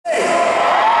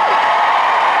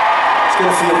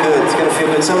gonna feel good. It's gonna feel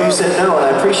good. Some of you said no, and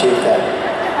I appreciate that.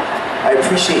 I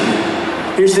appreciate you.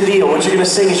 Here's the deal. What you're gonna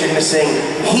sing is you're gonna sing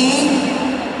he,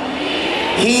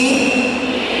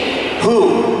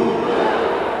 who.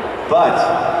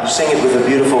 But you sing it with a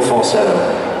beautiful falsetto.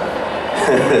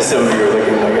 Some of you are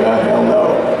looking like, oh, hell no.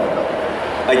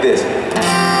 Like this.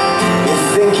 You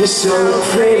think you're so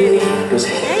pretty. It goes,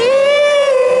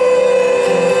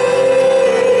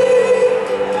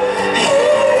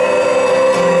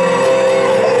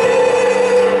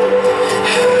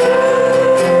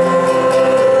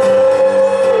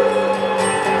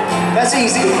 That's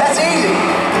easy. That's easy.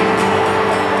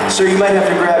 So you might have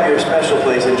to grab your special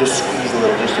place and just squeeze a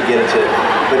little just to get it to,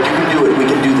 but you can do it. We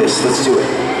can do this. Let's do it.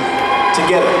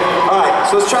 Together. All right,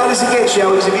 so let's try this again, shall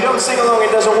we? Because if you don't sing along,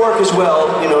 it doesn't work as well.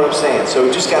 You know what I'm saying? So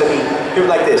we just got to be here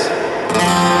like this.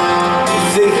 You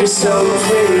think you're so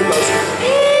pretty, but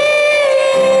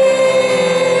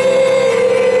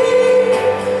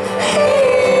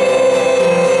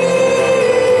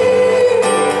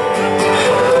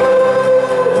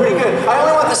pretty good. I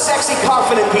only want the sexy,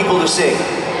 confident people to sing.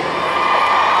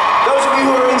 Those of you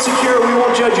who are insecure, we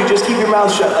won't judge you. Just keep your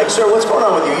mouth shut. Like, sir, what's going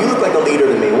on with you? You look like a leader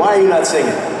to me. Why are you not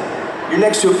singing? You're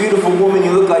next to a beautiful woman.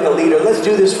 You look like a leader. Let's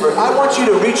do this for... I want you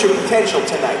to reach your potential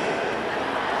tonight.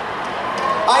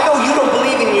 I know you don't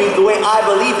believe in you the way I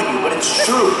believe in you, but it's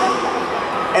true.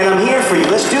 And I'm here for you.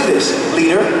 Let's do this,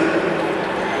 leader.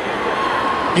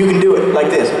 You can do it like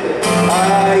this.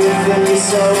 I think you're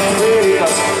so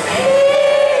pretty.